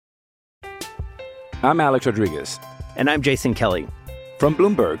I'm Alex Rodriguez. And I'm Jason Kelly. From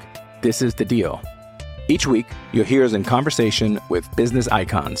Bloomberg, this is The Deal. Each week, you'll hear us in conversation with business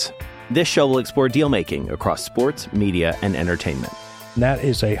icons. This show will explore deal-making across sports, media, and entertainment. That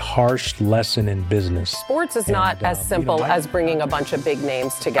is a harsh lesson in business. Sports is not as simple as bringing a bunch of big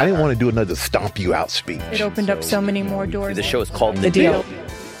names together. I didn't want to do another stomp you out speech. It opened up so many more doors. The show is called The Deal.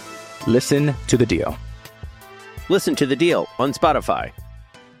 Listen to The Deal. Listen to The Deal on Spotify.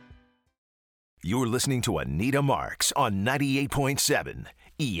 You're listening to Anita Marks on 98.7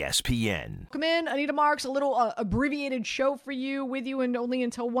 ESPN. Come in, Anita Marks, a little abbreviated show for you, with you and only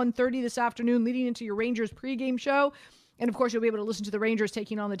until 1:30 this afternoon, leading into your Rangers pregame show. And, of course, you'll be able to listen to the Rangers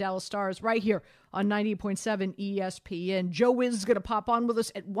taking on the Dallas Stars right here on 98.7 ESPN. Joe Wiz is going to pop on with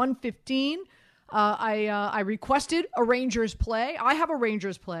us at 1:15. I requested a Rangers play. I have a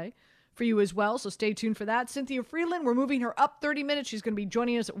Rangers play for you as well, so stay tuned for that. Cynthia Freeland, we're moving her up 30 minutes. She's going to be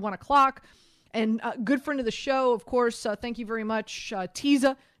joining us at 1 o'clock. And good friend of the show, of course, thank you very much,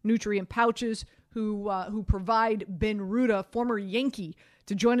 Teza Nutrient Pouches, who provide Ben Ruda, former Yankee,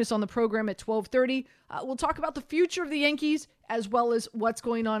 to join us on the program at 12:30. We'll talk about the future of the Yankees as well as what's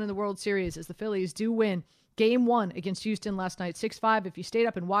going on in the World Series as the Phillies do win Game 1 against Houston last night, 6-5. If you stayed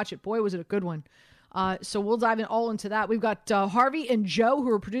up and watched it, boy, was it a good one. So we'll dive all into that. We've got Harvey and Joe who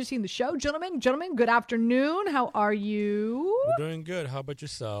are producing the show. Gentlemen, good afternoon. How are you? We're doing good. How about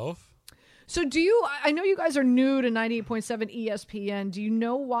yourself? So I know you guys are new to 98.7 ESPN. Do you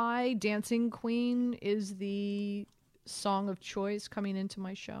know why Dancing Queen is the song of choice coming into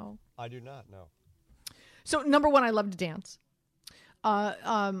my show? I do not know. So number one, I love to dance.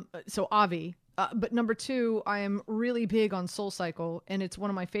 So Avi. But number two, I am really big on Soul Cycle, and it's one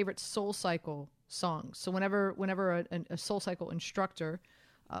of my favorite Soul Cycle songs. So whenever a Soul Cycle instructor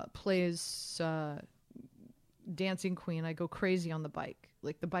plays Dancing Queen, I go crazy on the bike.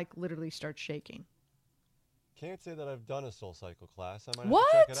 Like, the bike literally starts shaking. Can't say that I've done a Soul Cycle class. I might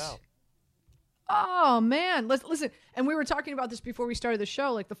What? have to check it out. Oh, man. Listen, and we were talking about this before we started the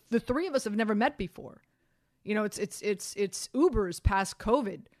show. Like, the three of us have never met before. You know, it's Ubers past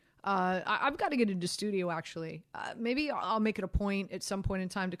COVID. I've got to get into studio, actually. Maybe I'll make it a point at some point in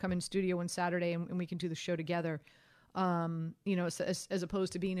time to come in studio on Saturday and we can do the show together. You know, as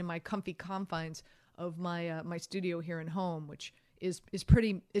opposed to being in my comfy confines of my studio here at home, which is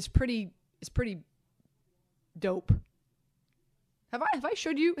pretty dope. Have I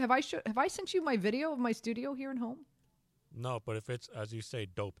showed you? Have I sent you my video of my studio here at home? No, but if it's, as you say,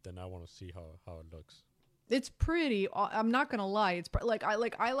 dope, then I want to see how it looks. It's pretty. I'm not gonna lie. It's like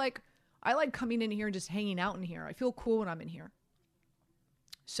I like coming in here and just hanging out in here. I feel cool when I'm in here.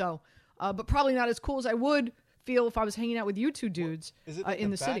 So, but probably not as cool as I would feel if I was hanging out with you two dudes in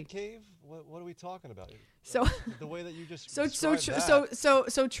the city. Cave? What are we talking about? So the way that you just so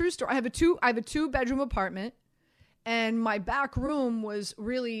true story. I have a two bedroom apartment, and my back room was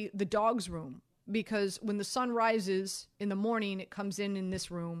really the dog's room, because when the sun rises in the morning, it comes in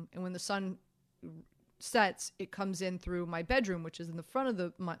this room, and when the sun sets, it comes in through my bedroom, which is in the front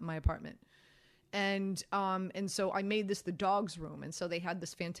of my apartment. And so I made this the dog's room. And so they had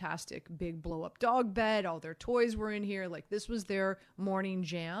this fantastic big blow up dog bed. All their toys were in here. Like, this was their morning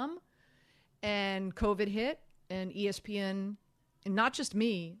jam. And COVID hit, and ESPN, and not just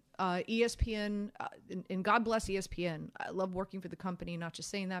me, ESPN, and God bless ESPN. I love working for the company, not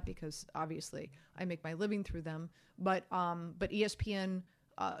just saying that because obviously I make my living through them, but ESPN,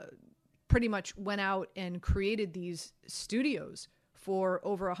 pretty much went out and created these studios for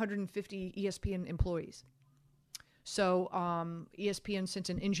over 150 ESPN employees. So ESPN sent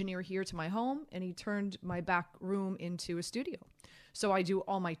an engineer here to my home, and he turned my back room into a studio. So I do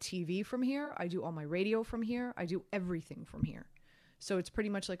all my TV from here. I do all my radio from here. I do everything from here. So it's pretty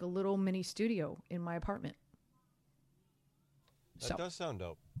much like a little mini studio in my apartment. That does sound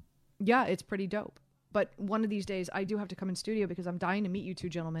dope. Yeah, it's pretty dope. But one of these days, I do have to come in studio because I'm dying to meet you two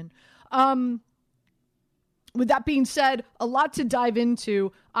gentlemen. With that being said, a lot to dive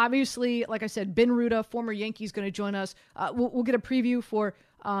into. Obviously, like I said, Ben Ruda, former Yankee, is going to join us. We'll get a preview for,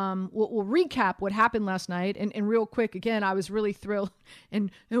 we'll recap what happened last night. And real quick, again, I was really thrilled.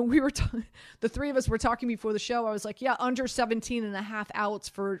 And we were, the three of us were talking before the show. I was like, yeah, under 17 and a half outs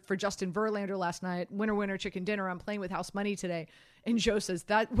for Justin Verlander last night. Winner, winner, chicken dinner. I'm playing with house money today. And Joe says,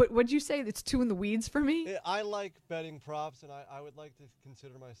 what'd you say? It's too in the weeds for me? I like betting props, and I would like to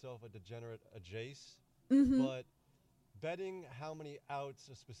consider myself a degenerate Jace. Mm-hmm. But betting how many outs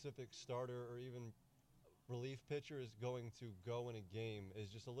a specific starter or even relief pitcher is going to go in a game is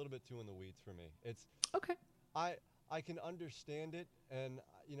just a little bit too in the weeds for me. It's okay. I can understand it, and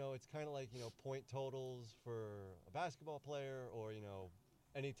it's kind of like point totals for a basketball player, or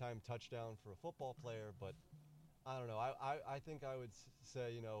anytime touchdown for a football player, but I don't know. I think I would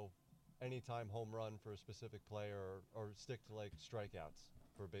say, anytime home run for a specific player, or stick to like strikeouts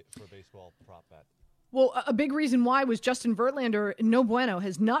for baseball prop bet. Well, a big reason why was Justin Verlander, no bueno,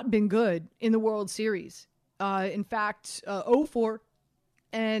 has not been good in the World Series. In fact, 0-4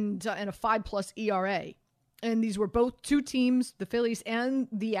 and a 5+ ERA. And these were both two teams, the Phillies and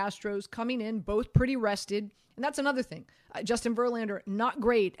the Astros, coming in, both pretty rested. And that's another thing. Justin Verlander, not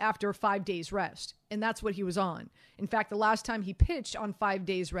great after 5 days rest. And that's what he was on. In fact, the last time he pitched on 5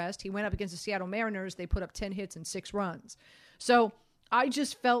 days rest, he went up against the Seattle Mariners. They put up 10 hits and 6 runs. So I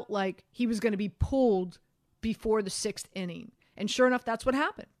just felt like he was going to be pulled before the 6th inning. And sure enough, that's what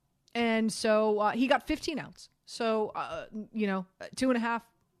happened. And so he got 15 outs. So, 2.5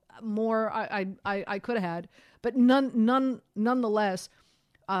 more I could have had. But nonetheless,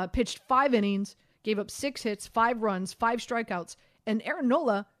 pitched 5 innings, gave up 6 hits, 5 runs, 5 strikeouts. And Aaron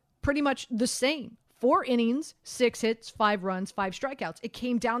Nola, pretty much the same. 4 innings, 6 hits, 5 runs, 5 strikeouts. It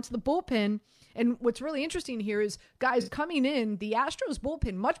came down to the bullpen. And what's really interesting here is, guys, coming in, the Astros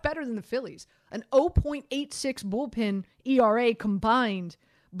bullpen, much better than the Phillies. An 0.86 bullpen ERA combined,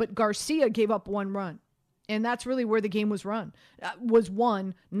 but Garcia gave up 1 run. And that's really where the game was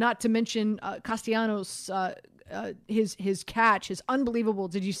won, not to mention Castellanos, his catch is unbelievable.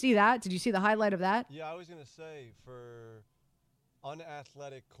 Did you see that? Did you see the highlight of that? Yeah, I was going to say, for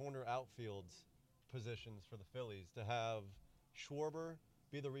unathletic corner outfields positions for the Phillies, to have Schwarber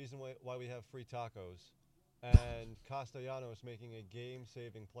be the reason why we have free tacos, and Castellanos making a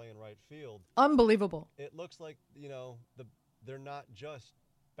game-saving play in right field. Unbelievable. It looks like, they're not just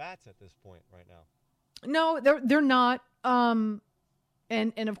bats at this point right now. No, they're not. And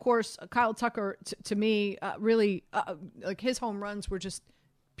of course, Kyle Tucker, to me, really, like his home runs were just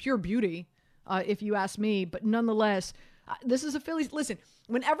pure beauty, if you ask me. But nonetheless, this is a Phillies. Listen,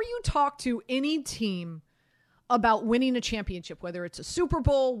 whenever you talk to any team about winning a championship, whether it's a Super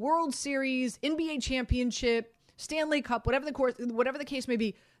Bowl, World Series, NBA championship, Stanley Cup, whatever the case may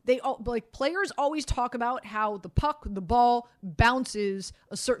be, players always talk about how the ball bounces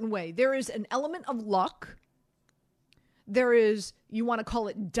a certain way. There is an element of luck. There is, you want to call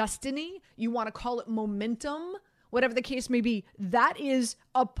it destiny, you want to call it momentum, whatever the case may be. That is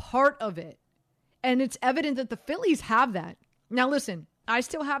a part of it. And it's evident that the Phillies have that. Now listen, I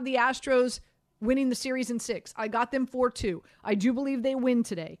still have the Astros winning the series in 6. I got them 4-2. I do believe they win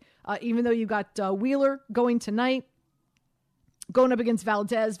today. Even though you got Wheeler going tonight, going up against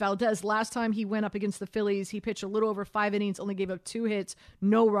Valdez. Valdez, last time he went up against the Phillies, he pitched a little over 5 innings, only gave up 2 hits,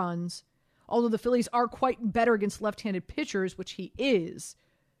 no runs. Although the Phillies are quite better against left-handed pitchers, which he is.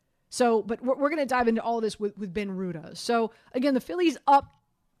 So, but we're going to dive into all of this with Ben Ruda. So, again, the Phillies up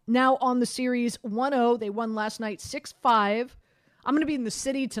now on the series 1-0. They won last night 6-5. I'm going to be in the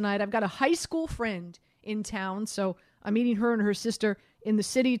city tonight. I've got a high school friend in town, so I'm meeting her and her sister in the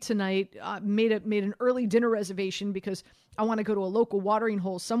city tonight. Made an early dinner reservation because I want to go to a local watering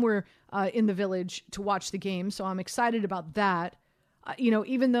hole somewhere in the village to watch the game. So I'm excited about that.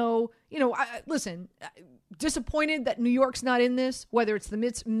 Even though, listen, disappointed that New York's not in this, whether it's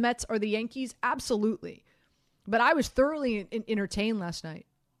the Mets or the Yankees, absolutely. But I was thoroughly entertained last night.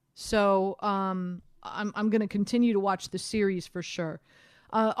 So I'm going to continue to watch the series for sure.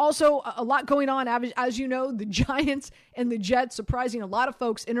 Also, a lot going on. As you know, the Giants and the Jets surprising a lot of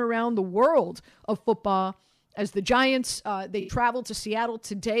folks in and around the world of football. As the Giants, they travel to Seattle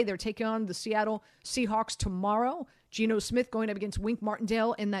today. They're taking on the Seattle Seahawks tomorrow. Geno Smith going up against Wink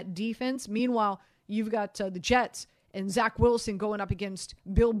Martindale in that defense. Meanwhile, you've got the Jets and Zach Wilson going up against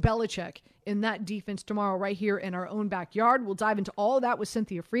Bill Belichick in that defense tomorrow right here in our own backyard. We'll dive into all of that with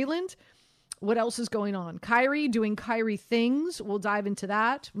Cynthia Freeland. What else is going on? Kyrie doing Kyrie things. We'll dive into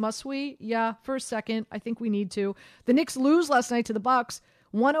that. Must we? Yeah, for a second. I think we need to. The Knicks lose last night to the Bucks,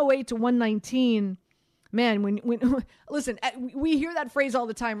 108-119. Man, when listen, we hear that phrase all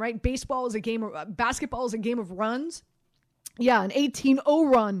the time, right? Basketball is a game of runs. Yeah, an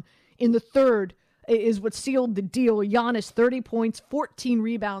 18-0 run in the third is what sealed the deal. Giannis, 30 points, 14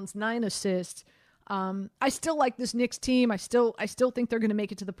 rebounds, 9 assists. I still like this Knicks team. I still think they're going to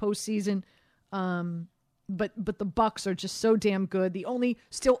make it to the postseason. But the Bucks are just so damn good. The only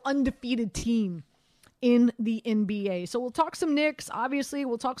still undefeated team in the NBA. So we'll talk some Knicks, obviously.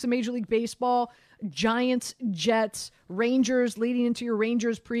 We'll talk some Major League Baseball, Giants, Jets, Rangers, leading into your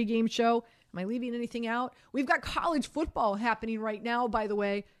Rangers pregame show. Am I leaving anything out? We've got college football happening right now, by the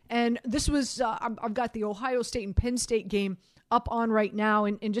way. And this was, I've got the Ohio State and Penn State game up on right now.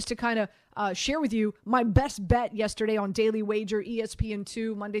 And just to kind of share with you my best bet yesterday on Daily Wager,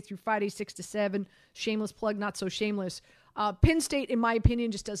 ESPN2, Monday through Friday, 6 to 7. Shameless plug, not so shameless. Penn State, in my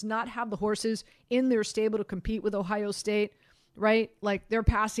opinion, just does not have the horses in their stable to compete with Ohio State, right? Like, their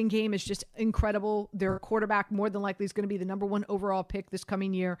passing game is just incredible. Their quarterback more than likely is going to be the number 1 overall pick this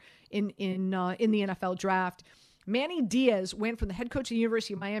coming year in the NFL draft. Manny Diaz went from the head coach of the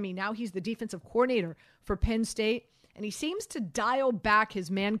University of Miami. Now he's the defensive coordinator for Penn State. And he seems to dial back his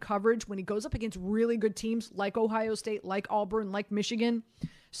man coverage when he goes up against really good teams like Ohio State, like Auburn, like Michigan.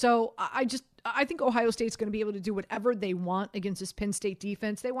 So I think Ohio State's going to be able to do whatever they want against this Penn State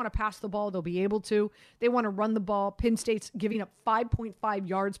defense. They want to pass the ball, they'll be able to. They want to run the ball. Penn State's giving up 5.5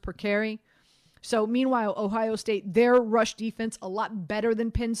 yards per carry. So meanwhile, Ohio State, their rush defense, a lot better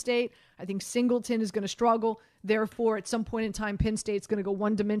than Penn State. I think Singleton is going to struggle. Therefore, at some point in time, Penn State's going to go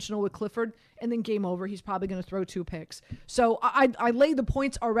one-dimensional with Clifford, and then game over. He's probably going to throw 2 picks. So I laid the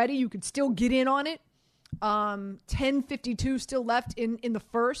points already. You could still get in on it. 10:52 still left in the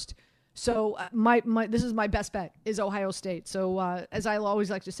first. So this is my best bet is Ohio State. So as I always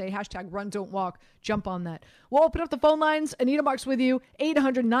like to say, hashtag run, don't walk, jump on that. We'll open up the phone lines. Anita Marks with you,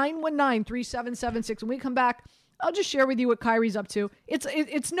 800-919-3776. When we come back, I'll just share with you what Kyrie's up to.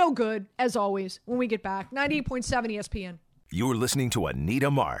 It's no good, as always, when we get back. 98.7 ESPN. You're listening to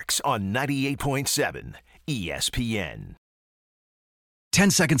Anita Marks on 98.7 ESPN. 10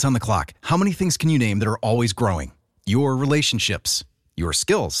 seconds on the clock. How many things can you name that are always growing? Your relationships, your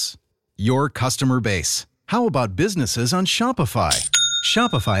skills, your customer base. How about businesses on Shopify?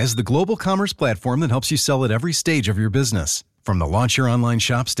 Shopify is the global commerce platform that helps you sell at every stage of your business. From the launch your online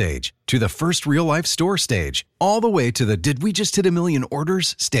shop stage, to the first real-life store stage, all the way to the did we just hit a million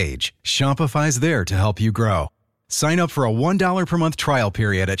orders stage. Shopify's there to help you grow. Sign up for a $1 per month trial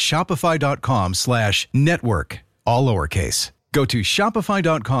period at shopify.com/network, all lowercase. Go to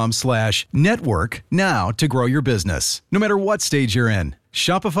shopify.com/network now to grow your business, no matter what stage you're in.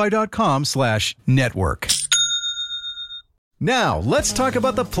 Shopify.com/network. Now, let's talk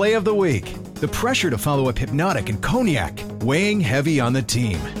about the play of the week. The pressure to follow up Hypnotic and Cognac, weighing heavy on the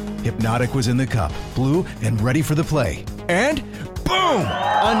team. Hypnotic was in the cup, blue, and ready for the play. And boom!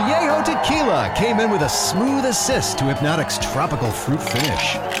 Añejo Tequila came in with a smooth assist to Hypnotic's tropical fruit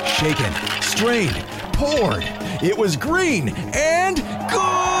finish. Shaken, strained, poured. It was green and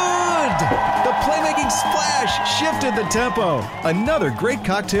good! The playmaking splash shifted the tempo. Another great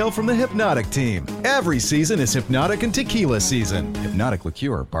cocktail from the Hypnotic team. Every season is Hypnotic and Tequila season. Hypnotic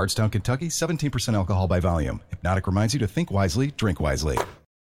Liqueur, Bardstown, Kentucky, 17% alcohol by volume. Hypnotic reminds you to think wisely, drink wisely.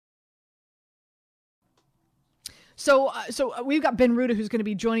 So we've got Ben Ruda, who's going to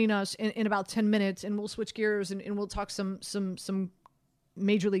be joining us in about 10 minutes, and we'll switch gears and we'll talk some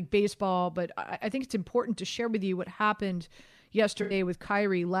Major League Baseball. But I think it's important to share with you what happened yesterday with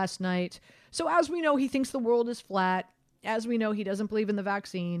Kyrie last night. So as we know, he thinks the world is flat. As we know, he doesn't believe in the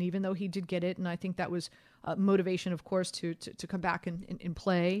vaccine, even though he did get it. And I think that was motivation, of course, to come back and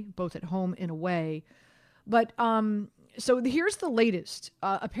play, both at home and away. But so here's the latest.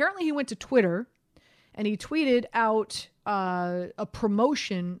 Apparently he went to Twitter and he tweeted out a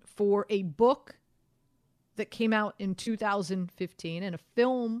promotion for a book that came out in 2015 and a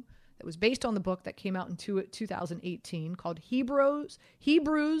film that was based on the book that came out in 2018 called Hebrews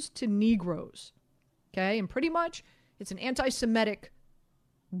to Negroes. Okay, and pretty much it's an anti-Semitic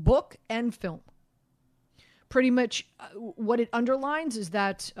book and film. Pretty much what it underlines is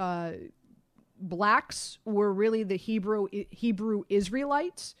that blacks were really the Hebrew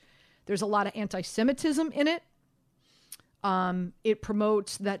Israelites. There's a lot of anti-Semitism in it. It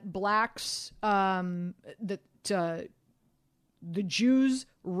promotes that blacks, the Jews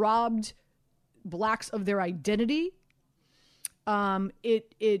robbed blacks of their identity.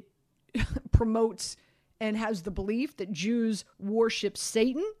 It promotes and has the belief that Jews worship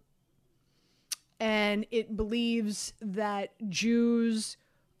Satan. And it believes that Jews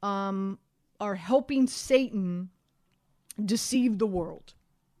are helping Satan deceive the world.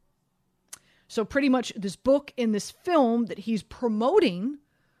 So pretty much this book and this film that he's promoting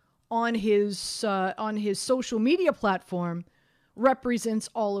on his social media platform represents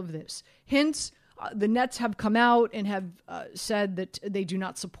all of this. Hence, the Nets have come out and have said that they do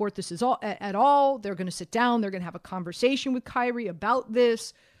not support this at all. They're going to sit down. They're going to have a conversation with Kyrie about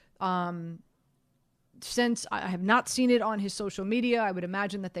this. Since I have not seen it on his social media, I would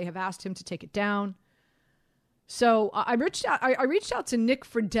imagine that they have asked him to take it down. So I reached out to Nick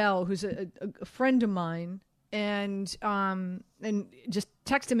Friedel, who's a friend of mine, and just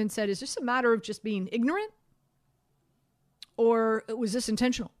texted him and said, "Is this a matter of just being ignorant, or was this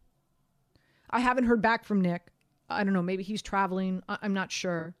intentional?" I haven't heard back from Nick. I don't know. Maybe he's traveling. I'm not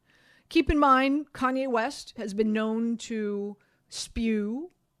sure. Keep in mind, Kanye West has been known to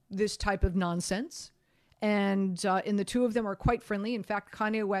spew this type of nonsense. And the two of them are quite friendly. In fact,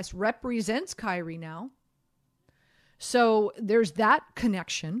 Kanye West represents Kyrie now. So there's that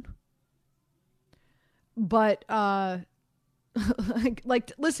connection. But,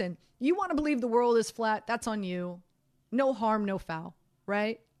 listen, you want to believe the world is flat, that's on you. No harm, no foul,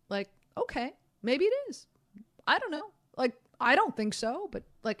 right? Like, okay, maybe it is. I don't know. Like, I don't think so, but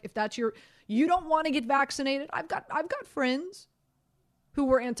like, if that's you don't want to get vaccinated. I've got friends who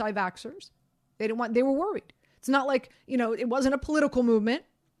were anti-vaxxers. They were worried. It's not like, it wasn't a political movement.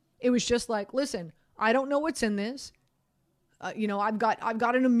 It was just like, listen, I don't know what's in this. I've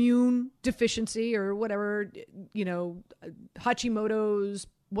got an immune deficiency or whatever, Hashimoto's,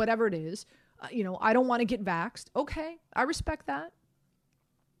 whatever it is. I don't want to get vaxxed. Okay, I respect that.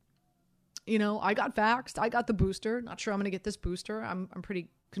 I got vaxxed. I got the booster. Not sure I'm going to get this booster. I'm pretty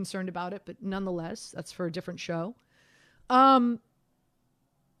concerned about it, but nonetheless, that's for a different show.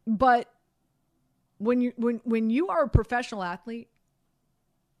 But when you are a professional athlete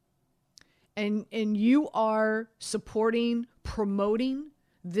and you are supporting, promoting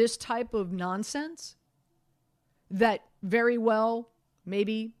this type of nonsense that very well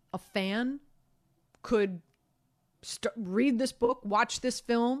maybe a fan could read this book, watch this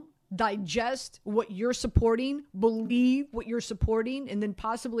film, digest what you're supporting, believe what you're supporting, and then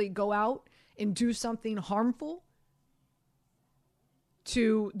possibly go out and do something harmful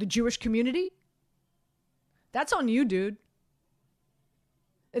to the Jewish community, that's on you, dude.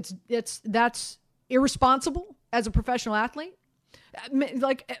 That's irresponsible as a professional athlete.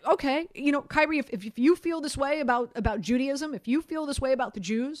 Like, okay, Kyrie, if you feel this way about Judaism, if you feel this way about the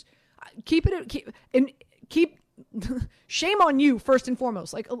Jews, keep shame on you first and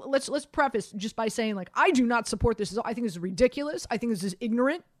foremost. Like, let's preface just by saying, like, I do not support this. I think this is ridiculous. I think this is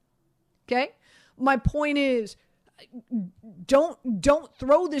ignorant. Okay, my point is, don't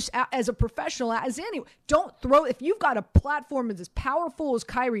throw this out as a professional, as anyone. Don't throw, if you've got a platform as powerful as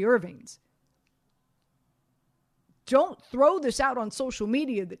Kyrie Irving's, don't throw this out on social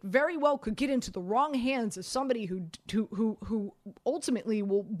media that very well could get into the wrong hands of somebody who ultimately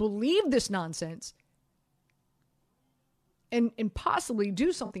will believe this nonsense and possibly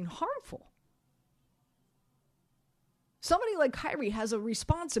do something harmful. Somebody like Kyrie has a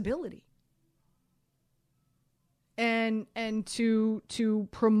responsibility. And to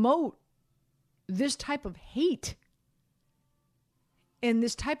promote this type of hate and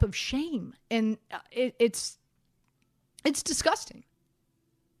this type of shame, and it's disgusting.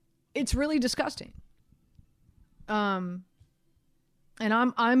 It's really disgusting. And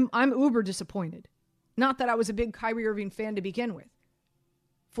I'm uber disappointed. Not that I was a big Kyrie Irving fan to begin with.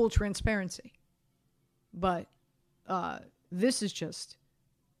 Full transparency. But this is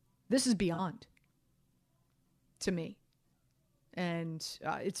beyond to me. And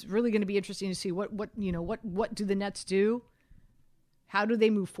it's really going to be interesting to see what do the Nets do? How do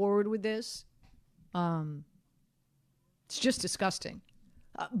they move forward with this? It's just disgusting.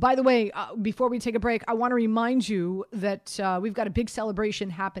 By the way, before we take a break, I want to remind you that we've got a big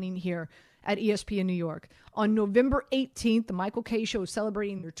celebration happening here at ESPN New York. On November 18th, the Michael Kay Show is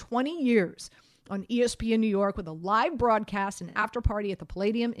celebrating their 20 years on ESPN New York with a live broadcast and after party at the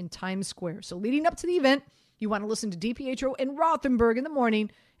Palladium in Times Square. So leading up to the event, you want to listen to DiPietro and Rothenberg in the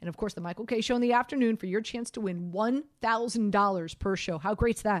morning, and of course the Michael Kay Show in the afternoon for your chance to win $1,000 per show. How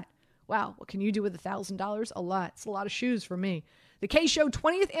great's that? Wow, what can you do with $1,000? A lot. It's a lot of shoes for me. The Kay Show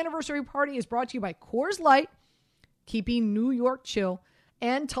 20th anniversary party is brought to you by Coors Light, keeping New York chill,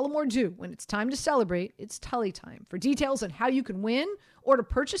 and Tullamore Dew. When it's time to celebrate, it's Tully time. For details on how you can win or to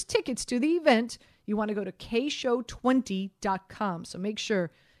purchase tickets to the event, you want to go to kshow20.com. So make sure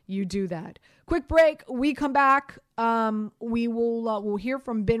you do that. Quick break. We come back. We'll hear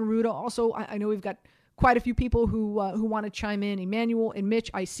from Ben Ruda. Also, I know we've got quite a few people who want to chime in. Emmanuel and Mitch,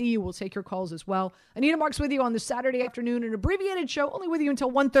 I see you. We'll take your calls as well. Anita Marks with you on this Saturday afternoon, an abbreviated show, only with you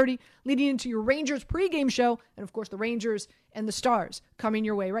until 1:30, leading into your Rangers pregame show. And, of course, the Rangers and the Stars coming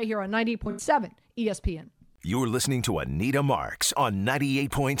your way right here on 98.7 ESPN. You're listening to Anita Marks on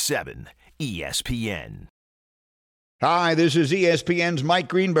 98.7 ESPN. Hi, this is ESPN's Mike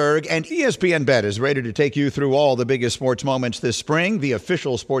Greenberg, and ESPN Bet is ready to take you through all the biggest sports moments this spring. The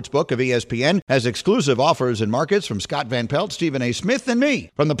official sports book of ESPN has exclusive offers and markets from Scott Van Pelt, Stephen A. Smith, and me.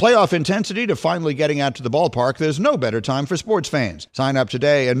 From the playoff intensity to finally getting out to the ballpark, there's no better time for sports fans. Sign up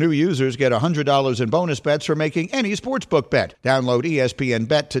today, and new users get $100 in bonus bets for making any sportsbook bet. Download ESPN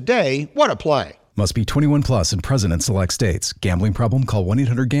Bet today. What a play. Must be 21 plus and present in select states. Gambling problem? Call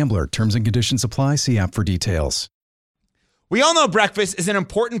 1-800-GAMBLER. Terms and conditions apply. See app for details. We all know breakfast is an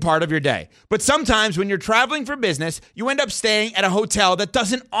important part of your day, but sometimes when you're traveling for business, you end up staying at a hotel that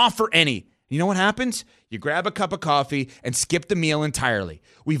doesn't offer any. You know what happens? You grab a cup of coffee and skip the meal entirely.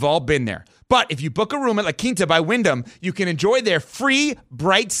 We've all been there. But if you book a room at La Quinta by Wyndham, you can enjoy their free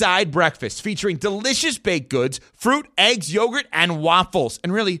Bright Side breakfast featuring delicious baked goods, fruit, eggs, yogurt, and waffles.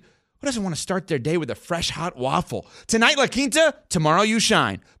 And really, who doesn't want to start their day with a fresh hot waffle? Tonight, La Quinta, tomorrow you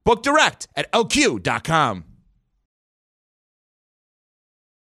shine. Book direct at lq.com.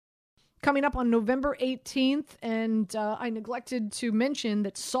 Coming up on November 18th, and I neglected to mention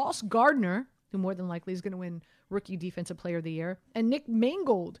that Sauce Gardner, who more than likely is going to win Rookie Defensive Player of the Year, and Nick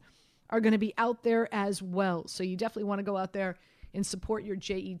Mangold are going to be out there as well. So you definitely want to go out there and support your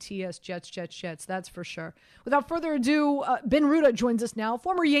Jets, Jets. That's for sure. Without further ado, Ben Ruda joins us now.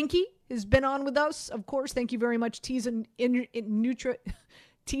 Former Yankee has been on with us, of course. Thank you very much, Teza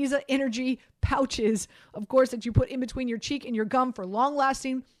Energy pouches, of course, that you put in between your cheek and your gum for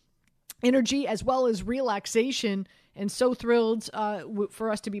long-lasting energy as well as relaxation. And so thrilled for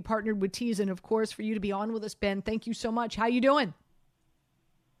us to be partnered with Tease, and of course for you to be on with us, Ben. Thank you so much. How you doing?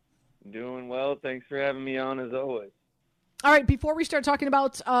 Doing well. Thanks for having me on as always. All right, before we start talking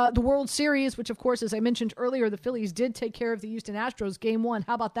about the World Series, which of course, as I mentioned earlier, the Phillies did take care of the Houston Astros Game 1.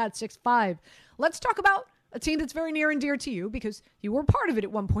 How about that, 6-5? Let's talk about a team that's very near and dear to you because you were part of it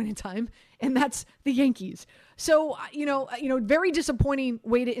at one point in time, and that's the Yankees. So, very disappointing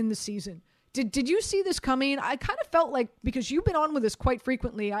way to end the season. Did you see this coming? I kind of felt like, because you've been on with us quite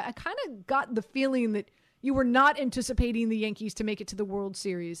frequently, I kind of got the feeling that you were not anticipating the Yankees to make it to the World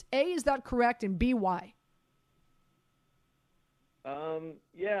Series. A, is that correct? And B, why?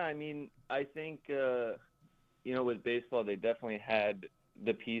 Yeah, I mean, I think, with baseball, they definitely had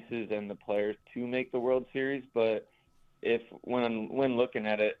the pieces and the players to make the World Series, but when looking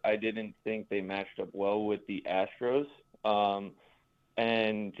at it, I didn't think they matched up well with the Astros,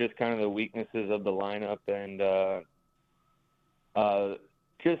 and just kind of the weaknesses of the lineup and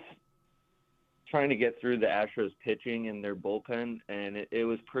just trying to get through the Astros pitching and their bullpen, and it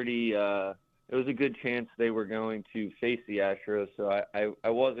was pretty it was a good chance they were going to face the Astros, so I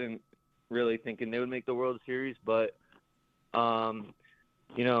wasn't really thinking they would make the World Series, but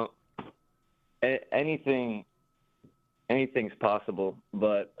anything's possible,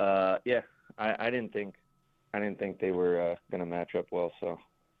 but I didn't think they were going to match up well. So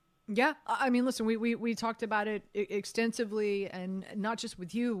yeah, I mean, listen, we talked about it extensively, and not just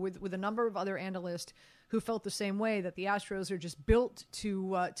with you, with a number of other analysts who felt the same way, that the Astros are just built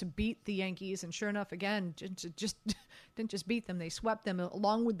to beat the Yankees, and sure enough, again, just didn't just beat them; they swept them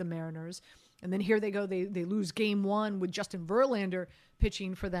along with the Mariners. And then here they go. They lose Game 1 with Justin Verlander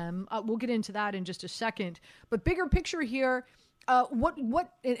pitching for them. We'll get into that in just a second. But bigger picture here, what?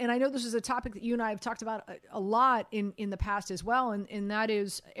 And I know this is a topic that you and I have talked about a lot in the past as well, and that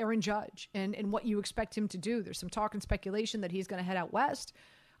is Aaron Judge and what you expect him to do. There's some talk and speculation that he's going to head out west.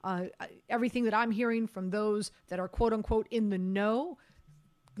 Everything that I'm hearing from those that are quote unquote in the know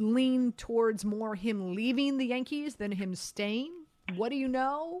lean towards more him leaving the Yankees than him staying. What do you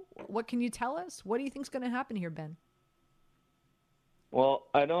know? What can you tell us? What do you think is going to happen here, Ben? Well,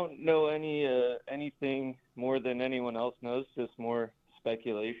 I don't know anything more than anyone else knows, just more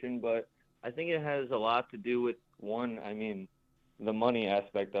speculation. But I think it has a lot to do with, one, I mean, the money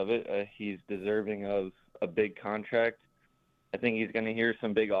aspect of it. He's deserving of a big contract. I think he's going to hear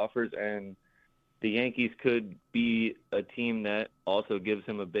some big offers, and the Yankees could be a team that also gives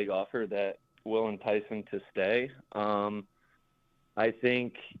him a big offer that will entice him to stay. I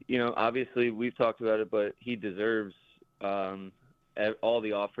think, obviously we've talked about it, but he deserves all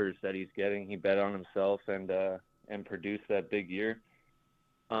the offers that he's getting. He bet on himself and produced that big year.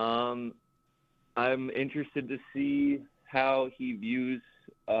 I'm interested to see how he views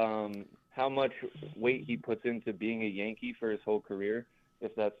how much weight he puts into being a Yankee for his whole career,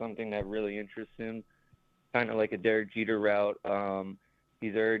 if that's something that really interests him, kind of like a Derek Jeter route.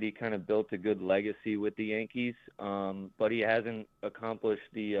 He's already kind of built a good legacy with the Yankees, but he hasn't accomplished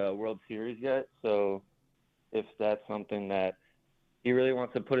the World Series yet. So if that's something that he really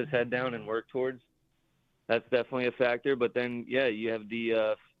wants to put his head down and work towards, that's definitely a factor. But then, yeah, you have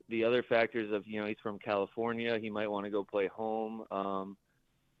the other factors of, he's from California. He might want to go play home.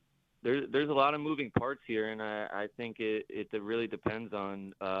 There's a lot of moving parts here, and I think it really depends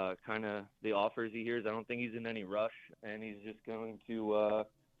on kind of the offers he hears. I don't think he's in any rush, and he's just going to,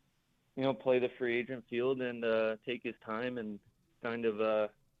 play the free agent field and take his time and kind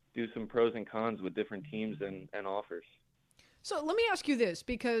of do some pros and cons with different teams and offers. So let me ask you this,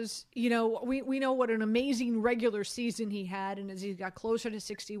 because, we know what an amazing regular season he had, and as he got closer to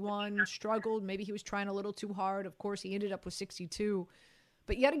 61, struggled. Maybe he was trying a little too hard. Of course, he ended up with 62.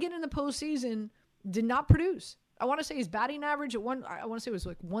 But yet again in the postseason, did not produce. I want to say his batting average I want to say it was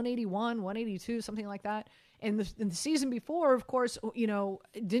like 181, 182, something like that. And in the season before, of course,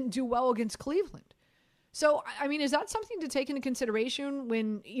 didn't do well against Cleveland. So, I mean, is that something to take into consideration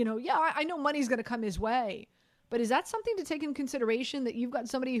when, I know money's going to come his way, but is that something to take into consideration that you've got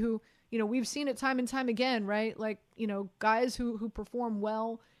somebody who, we've seen it time and time again, right? Like, guys who perform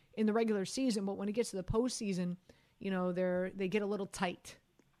well in the regular season, but when it gets to the postseason, they get a little tight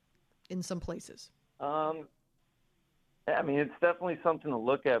in some places. I mean, it's definitely something to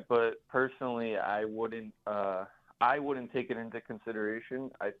look at, but personally, I wouldn't take it into consideration.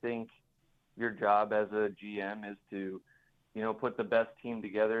 I think your job as a GM is to, put the best team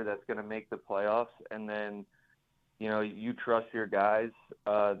together that's going to make the playoffs, and then, you trust your guys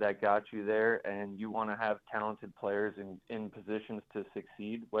that got you there, and you want to have talented players in positions to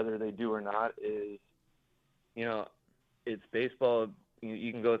succeed. Whether they do or not is, it's baseball.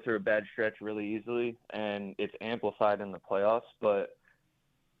 You can go through a bad stretch really easily, and it's amplified in the playoffs, but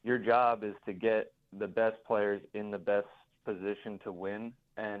your job is to get the best players in the best position to win.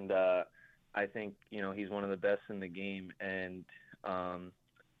 And I think, he's one of the best in the game. And if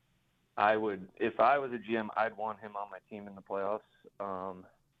I was a GM, I'd want him on my team in the playoffs.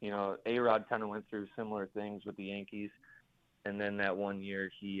 A-Rod kind of went through similar things with the Yankees. And then that one year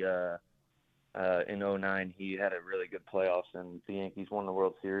in 2009, he had a really good playoffs, and the Yankees won the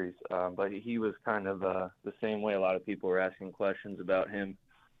World Series. But he was kind of the same way. A lot of people were asking questions about him.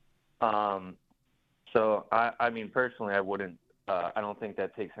 So, I mean, personally, I wouldn't. I don't think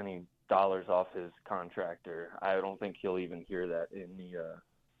that takes any dollars off his contract, or I don't think he'll even hear that in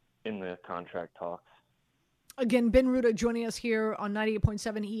the contract talks. Again, Ben Ruda joining us here on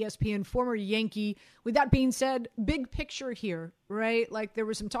 98.7 ESPN, former Yankee. With that being said, big picture here, right? Like, there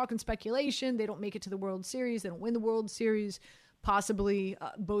was some talk and speculation. They don't make it to the World Series. They don't win the World Series. Possibly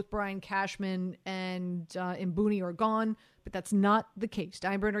both Brian Cashman and Booney are gone, but that's not the case.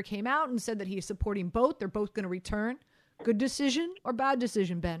 Steinbrenner came out and said that he is supporting both. They're both going to return. Good decision or bad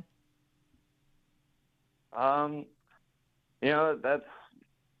decision, Ben? That's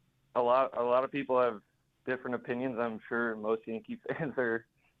a lot of people have different opinions. I'm sure most Yankee fans are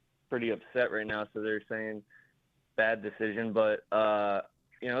pretty upset right now, so they're saying bad decision. But they're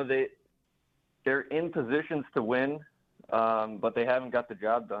in positions to win, but they haven't got the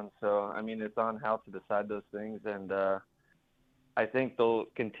job done. So I mean, it's on how to decide those things, and I think they'll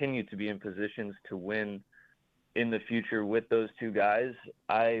continue to be in positions to win in the future with those two guys.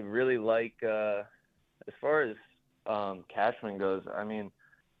 I really like, as far as Cashman goes, I mean,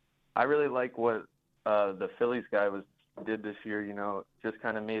 I really like what the Phillies guy did this year, just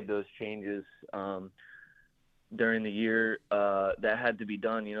kind of made those changes during the year that had to be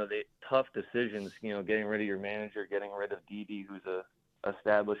done. Tough decisions, getting rid of your manager, getting rid of Didi, who's a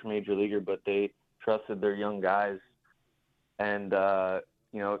established major leaguer, but they trusted their young guys and,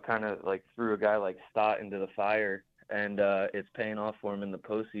 kind of like threw a guy like Stott into the fire, and it's paying off for him in the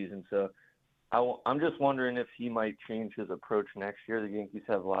postseason. So I'm just wondering if he might change his approach next year. The Yankees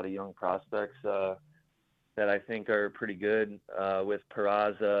have a lot of young prospects that I think are pretty good. With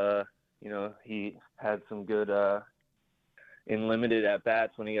Peraza, he had some good in limited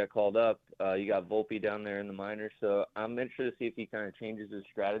at-bats when he got called up. You got Volpe down there in the minors. So I'm interested to see if he kind of changes his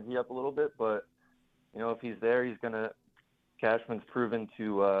strategy up a little bit. But, if he's there, Cashman's proven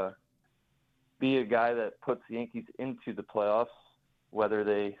to be a guy that puts the Yankees into the playoffs, whether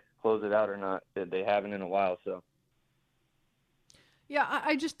they close it out or not. They haven't in a while, so. Yeah,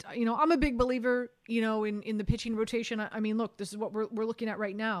 I just, I'm a big believer, in the pitching rotation. I mean, look, this is what we're looking at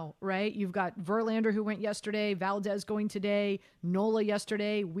right now, right? You've got Verlander, who went yesterday, Valdez going today, Nola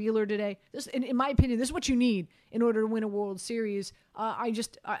yesterday, Wheeler today. This, in my opinion, this is what you need in order to win a World Series. I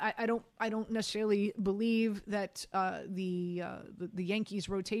don't necessarily believe that the Yankees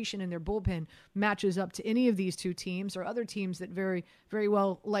rotation and their bullpen matches up to any of these two teams or other teams that very, very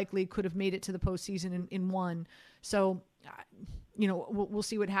well likely could have made it to the postseason in one. So, we'll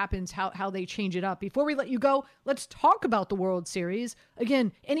see what happens, how they change it up. Before we let you go, let's talk about the World Series.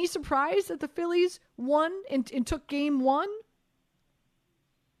 Again, any surprise that the Phillies won and took game one?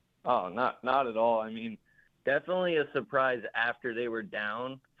 Oh, not at all. I mean, definitely a surprise after they were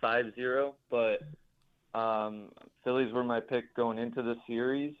down 5-0, but Phillies were my pick going into the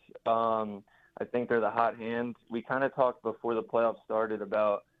series. I think they're the hot hand. We kind of talked before the playoffs started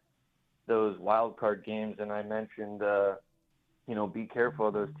about those wild card games, and I mentioned be careful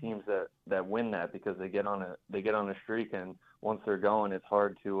of those teams that win that, because they get on a streak, and once they're going, it's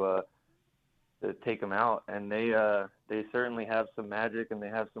hard to take them out. And they certainly have some magic, and they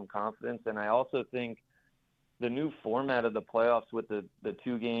have some confidence. And I also think the new format of the playoffs with the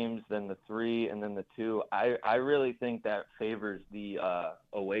 2 games, then the 3, and then the 2, I really think that favors the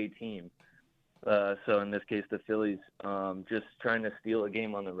away team. So in this case, the Phillies, just trying to steal a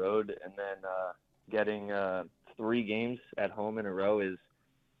game on the road and then getting 3 games at home in a row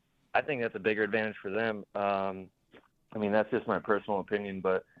I think that's a bigger advantage for them. I mean, that's just my personal opinion,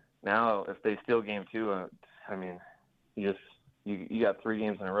 but now if they steal game 2, I mean, you got 3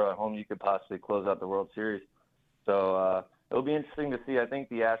 games in a row at home, you could possibly close out the World Series. So it'll be interesting to see. I think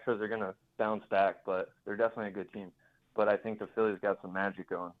the Astros are going to bounce back, but they're definitely a good team. But I think the Phillies got some magic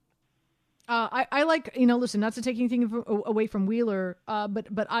going. I like, listen, not to take anything away from Wheeler,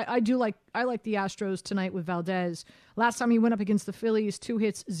 but I like the Astros tonight with Valdez. Last time he went up against the Phillies, 2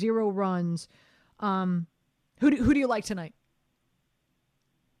 hits, 0 runs. Who do you like tonight?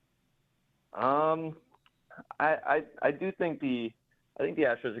 I do think the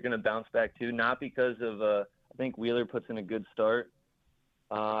Astros are going to bounce back too, not because of I think Wheeler puts in a good start.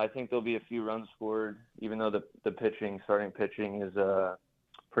 I think there'll be a few runs scored, even though the starting pitching is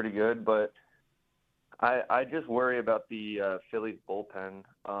pretty good. But I just worry about the Phillies bullpen.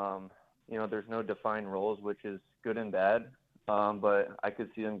 There's no defined roles, which is good and bad. But I could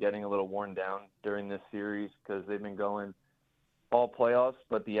see them getting a little worn down during this series because they've been going all playoffs.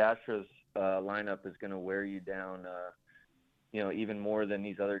 But the Astros lineup is going to wear you down, even more than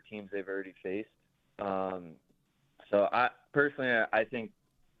these other teams they've already faced. So I think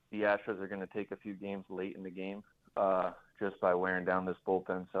the Astros are going to take a few games late in the game just by wearing down this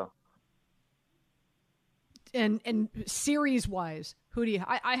bullpen. So. And series-wise, who do you?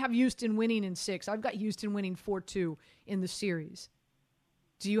 I have Houston winning in 6. I've got Houston winning 4-2 in the series.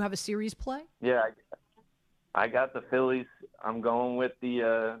 Do you have a series play? Yeah, I got the Phillies. I'm going with the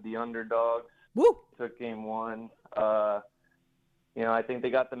underdogs. Woo! Took game 1. I think they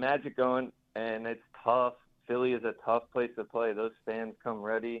got the magic going, and it's tough. Philly is a tough place to play. Those fans come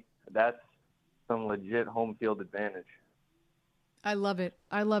ready. That's some legit home field advantage. I love it.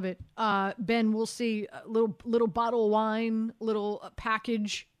 Ben, we'll see a little bottle of wine, little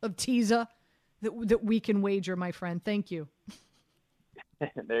package of Tisa that we can wager, my friend. Thank you.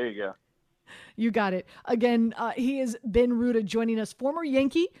 There you go. You got it. Again, he is Ben Ruda joining us, former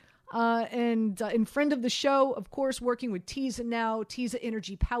Yankee and friend of the show, of course, working with Tisa now. Tisa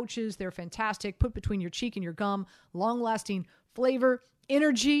Energy pouches. They're fantastic. Put between your cheek and your gum. Long-lasting flavor,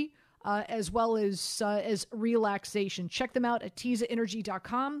 energy, as well as relaxation. Check them out at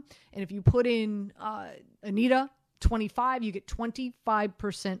TisaEnergy.com. And if you put in Anita25, you get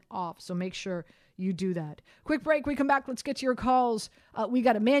 25% off. So make sure you do that. Quick break. We come back. Let's get to your calls. We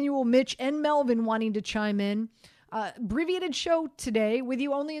got Emmanuel, Mitch, and Melvin wanting to chime in. Abbreviated show today with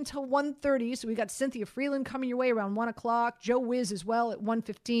you only until 1:30. So we got Cynthia Freeland coming your way around 1 o'clock. Joe Wiz as well at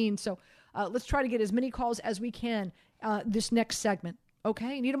 1:15. So let's try to get as many calls as we can this next segment.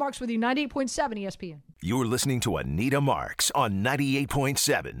 Okay, Anita Marks with you, 98.7 ESPN. You're listening to Anita Marks on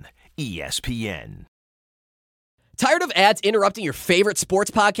 98.7 ESPN. Tired of ads interrupting your favorite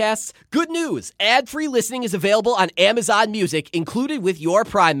sports podcasts? Good news! Ad-free listening is available on Amazon Music, included with your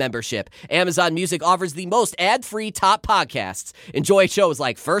Prime membership. Amazon Music offers the most ad-free top podcasts. Enjoy shows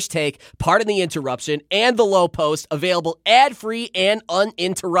like First Take, Pardon the Interruption, and The Low Post, available ad-free and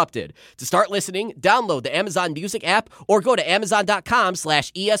uninterrupted. To start listening, download the Amazon Music app or go to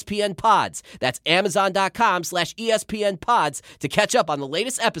Amazon.com/ESPN Pods. That's Amazon.com/ESPN Pods to catch up on the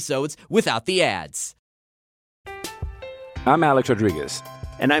latest episodes without the ads. I'm Alex Rodriguez.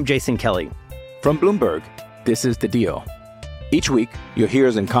 And I'm Jason Kelly. From Bloomberg, this is The Deal. Each week, you'll hear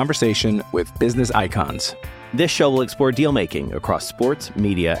us in conversation with business icons. This show will explore deal-making across sports,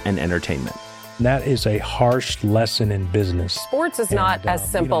 media, and entertainment. That is a harsh lesson in business. Sports is not as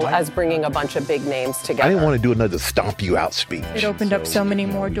simple as bringing a bunch of big names together. I didn't want to do another stomp you out speech. It opened up so many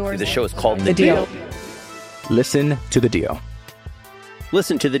more doors. The show is called The Deal. Listen to The Deal.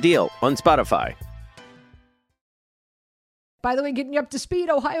 Listen to The Deal on Spotify. By the way, getting you up to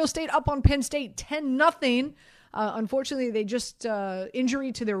speed, Ohio State up on Penn State 10-0. Unfortunately, they just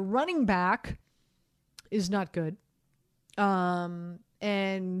injury to their running back is not good. But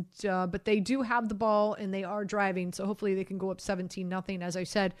they do have the ball and they are driving, so hopefully they can go up 17-0. As I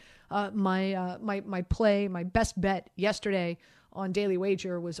said, my play, my best bet yesterday on Daily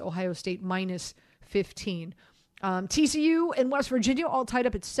Wager was Ohio State minus 15. TCU and West Virginia all tied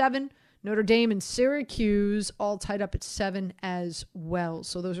up at 7. Notre Dame and Syracuse all tied up at 7 as well.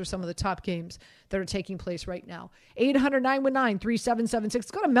 So those are some of the top games that are taking place right now. 800-919-3776.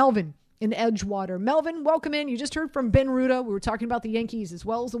 Let's go to Melvin in Edgewater. Melvin, welcome in. You just heard from Ben Ruda. We were talking about the Yankees as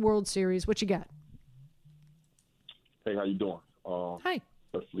well as the World Series. What you got? Hey, how you doing? Hi.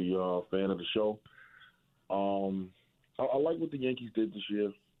 Definitely a fan of the show. I like what the Yankees did this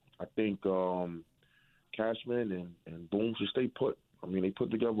year. I think Cashman and Boone should stay put. I mean, they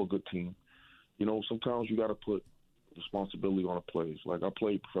put together a good team. You know, sometimes you got to put responsibility on the players. Like, I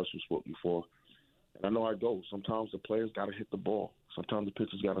played professional sport before, and I know how it goes. Sometimes the players got to hit the ball. Sometimes the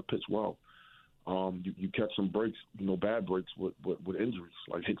pitchers got to pitch well. You catch some breaks, bad breaks with injuries.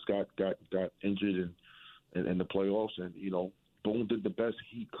 Like Hicks got injured in the playoffs, and Boone did the best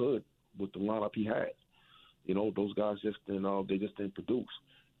he could with the lineup he had. Those guys just didn't produce.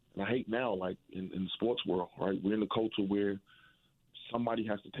 And I hate now, like in the sports world, right? We're in a culture where somebody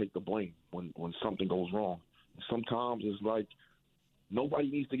has to take the blame when something goes wrong. Sometimes it's like nobody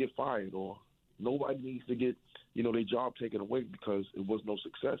needs to get fired or nobody needs to get their job taken away because it was no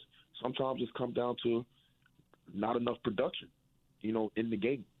success. Sometimes it's come down to not enough production, in the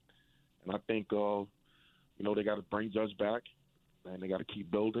game. And I think they got to bring Judge back, and they got to keep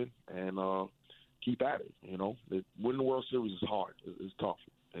building and keep at it. Winning the World Series is hard. It's tough.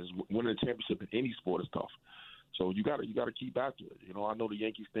 Winning a championship in any sport is tough. So you got to keep after it. I know the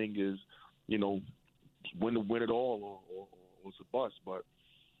Yankees thing is, win it all or it's a bust, but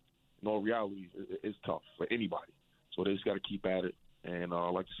in all reality, it's tough for anybody. So they just got to keep at it, and I'd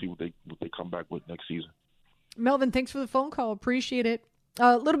like to see what they come back with next season. Melvin, thanks for the phone call. Appreciate it.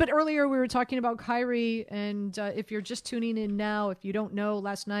 A little bit earlier, we were talking about Kyrie, and if you're just tuning in now, if you don't know,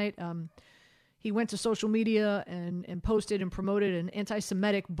 last night he went to social media and posted and promoted an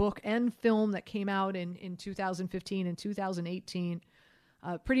anti-Semitic book and film that came out in 2015 and 2018.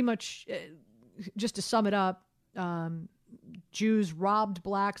 Pretty much, just to sum it up, Jews robbed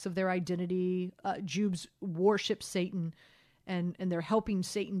blacks of their identity. Jews worship Satan, and they're helping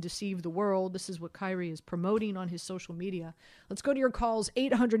Satan deceive the world. This is what Kyrie is promoting on his social media. Let's go to your calls,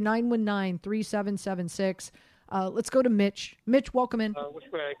 800-919-3776. Let's go to Mitch. Mitch, welcome in. Which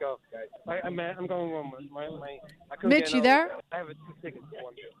way I go, guys? I'm going on my Mitch, you there? I have a 2 tickets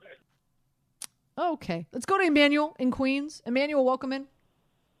for you. Okay. Let's go to Emmanuel in Queens. Emmanuel, welcome in.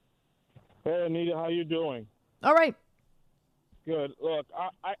 Hey, Anita, how you doing? All right. Good. Look,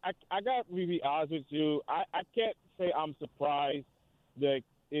 I got to be honest with you. I can't say I'm surprised that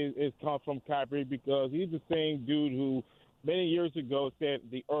it comes from Kyrie because he's the same dude who many years ago said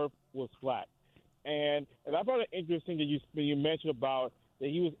the earth was flat. And I found it interesting that you mentioned about that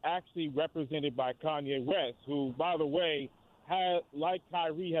he was actually represented by Kanye West, who, by the way, like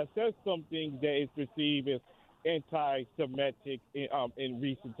Kyrie, has said something that is perceived as anti-Semitic in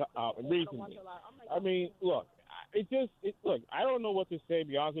recently. I mean, look, I don't know what to say, to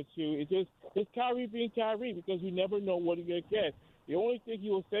be honest with you. It's Kyrie being Kyrie because you never know what you're going to get. The only thing he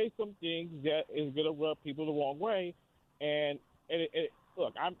will say some things that is going to rub people the wrong way. And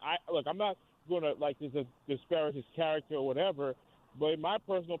I'm not going to disparage his character or whatever, but in my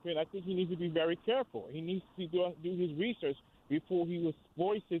personal opinion, I think he needs to be very careful. He needs to do his research before he will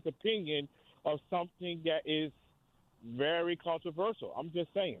voice his opinion of something that is very controversial. I'm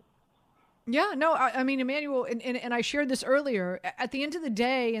just saying. Yeah, no, I mean, Emmanuel, and I shared this earlier. At the end of the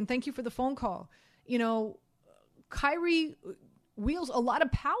day, and thank you for the phone call, Kyrie wields a lot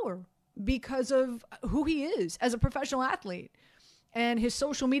of power because of who he is as a professional athlete. And his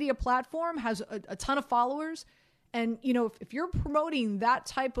social media platform has a ton of followers. And, if you're promoting that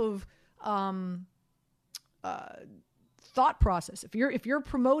type of thought process, if you're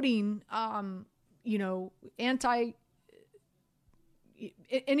promoting,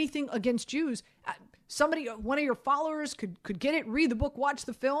 anything against Jews, one of your followers could get it, read the book, watch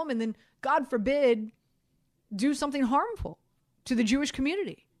the film, and then, God forbid, do something harmful to the Jewish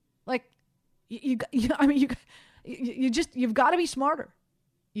community. Like, you've got to be smarter.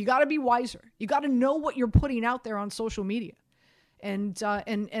 You got to be wiser. You got to know what you're putting out there on social media. And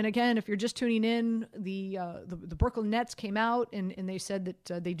again, if you're just tuning in, the Brooklyn Nets came out and they said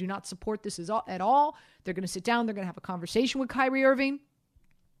that they do not support this at all. They're going to sit down. They're going to have a conversation with Kyrie Irving.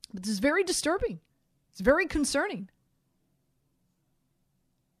 But this is very disturbing. It's very concerning.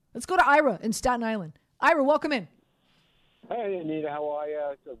 Let's go to Ira in Staten Island. Ira, welcome in. Hey, Anita, how are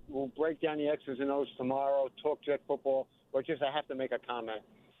you? So we'll break down the X's and O's tomorrow, talk Jet football, but I have to make a comment.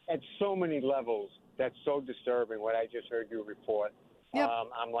 At so many levels, that's so disturbing what I just heard you report. Yep.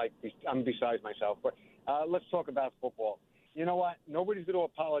 I'm besides myself. But let's talk about football. You know what? Nobody's going to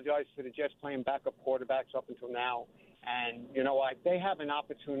apologize for the Jets playing backup quarterbacks up until now. And you know what? They have an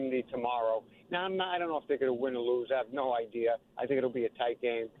opportunity tomorrow. Now, I don't know if they're going to win or lose. I have no idea. I think it'll be a tight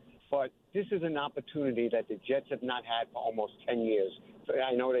game. But this is an opportunity that the Jets have not had for almost 10 years. So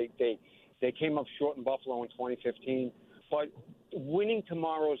I know they came up short in Buffalo in 2015. But winning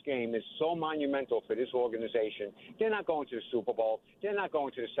tomorrow's game is so monumental for this organization. They're not going to the Super Bowl. They're not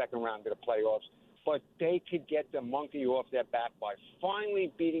going to the second round of the playoffs. but they could get the monkey off their back by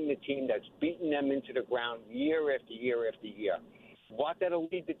finally beating the team that's beaten them into the ground year after year after year. What that'll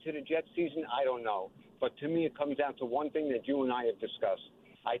lead to the Jets season, I don't know. But to me, it comes down to one thing that you and I have discussed.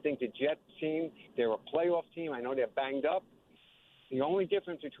 I think the Jets team, they're a playoff team. I know they're banged up. The only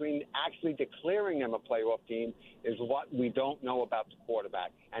difference between actually declaring them a playoff team is what we don't know about the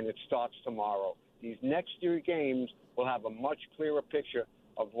quarterback, and it starts tomorrow. These next 3 games will have a much clearer picture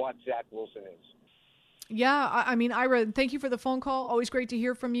of what Zach Wilson is. Yeah, I mean, Ira, thank you for the phone call. Always great to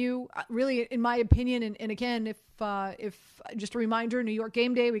hear from you. Really, in my opinion, and again, if just a reminder, New York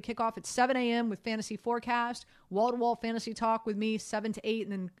Game Day, we kick off at 7 a.m. with Fantasy Forecast, wall-to-wall fantasy talk with me, 7 to 8,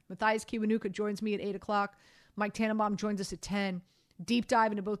 and then Matthias Kiwanuka joins me at 8 o'clock. Mike Tannenbaum joins us at 10. Deep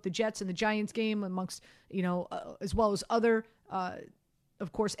dive into both the Jets and the Giants game, amongst, as well as other,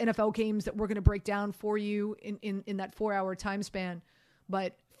 of course, NFL games that we're going to break down for you in that 4-hour time span.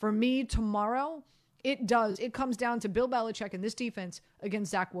 But for me, tomorrow, it comes down to Bill Belichick and this defense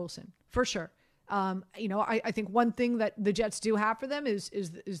against Zach Wilson, for sure. I think one thing that the Jets do have for them is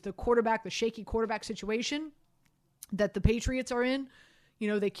the quarterback, the shaky quarterback situation that the Patriots are in.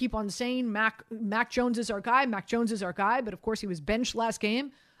 They keep on saying Mac Jones is our guy. Mac Jones is our guy. But, of course, he was benched last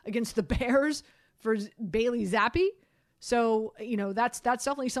game against the Bears for Bailey Zappi. So, that's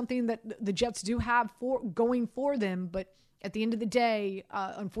definitely something that the Jets do have going for them. But at the end of the day,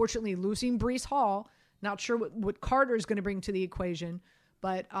 unfortunately, losing Breece Hall, not sure what Carter is going to bring to the equation.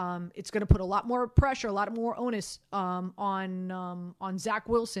 But it's going to put a lot more pressure, a lot more onus on Zach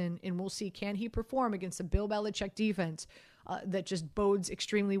Wilson. And we'll see, can he perform against the Bill Belichick defense that just bodes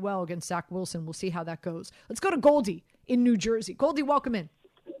extremely well against Zach Wilson. We'll see how that goes. Let's go to Goldie in New Jersey. Goldie, welcome in.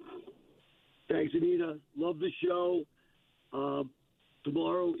 Thanks, Anita. Love the show.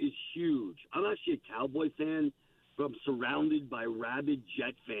 Tomorrow is huge. I'm actually a Cowboy fan, but I'm surrounded by rabid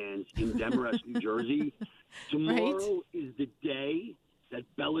Jet fans in Demarest, New Jersey. Tomorrow is the day that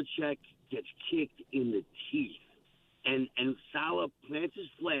Belichick gets kicked in the teeth. And Salah plants his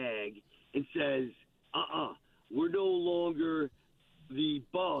flag and says, we're no longer the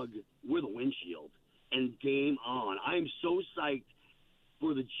bug, we're the windshield. And game on. I'm so psyched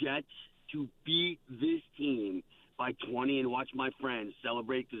for the Jets to beat this team by 20 and watch my friends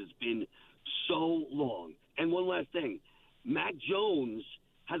celebrate because it's been so long. And one last thing. Mac Jones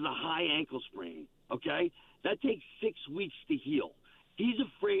has a high ankle sprain, okay? That takes 6 weeks to heal. He's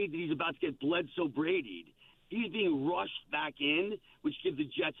afraid that he's about to get Bledsoe Brady'd. He's being rushed back in, which gives the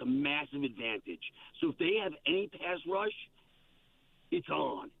Jets a massive advantage. So if they have any pass rush, it's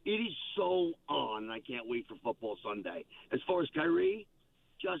on. It is so on, and I can't wait for football Sunday. As far as Kyrie,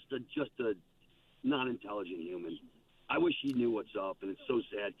 just a non-intelligent human. I wish he knew what's up, and it's so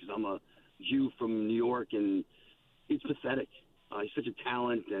sad because I'm a Jew from New York, and it's pathetic. He's such a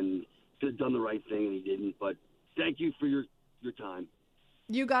talent and could have done the right thing, and he didn't. But thank you for your time.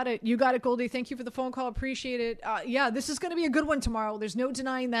 You got it, Goldie. Thank you for the phone call. Appreciate it. This is going to be a good one tomorrow. There's no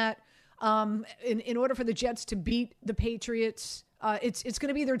denying that. In order for the Jets to beat the Patriots, it's going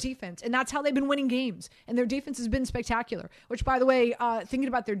to be their defense. And that's how they've been winning games. And their defense has been spectacular. Which, by the way, thinking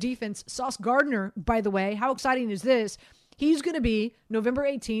about their defense, Sauce Gardner, by the way, how exciting is this? He's going to be November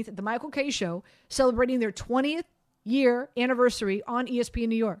 18th at the Michael Kay Show, celebrating their 20th year anniversary on ESPN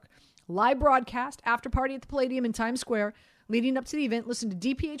New York. Live broadcast, after party at the Palladium in Times Square. Leading up to the event, listen to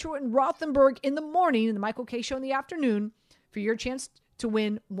DiPietro and Rothenberg in the morning and the Michael Kay Show in the afternoon for your chance to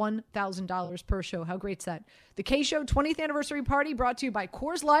win $1,000 per show. How great's that? The Kay Show 20th anniversary party brought to you by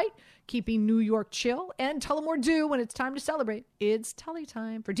Coors Light, keeping New York chill, and Tullamore Dew when it's time to celebrate. It's Tully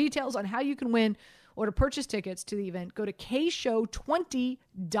time. For details on how you can win or to purchase tickets to the event, go to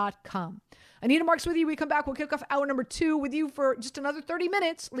kshow20.com. Anita Marks with you. We come back. We'll kick off hour number 2 with you for just another 30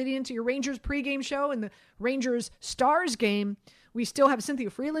 minutes leading into your Rangers pregame show and the Rangers Stars game. We still have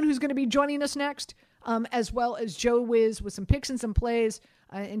Cynthia Freeland who's going to be joining us next, as well as Joe Wiz with some picks and some plays,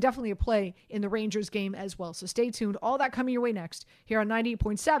 and definitely a play in the Rangers game as well. So stay tuned. All that coming your way next here on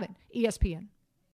 98.7 ESPN.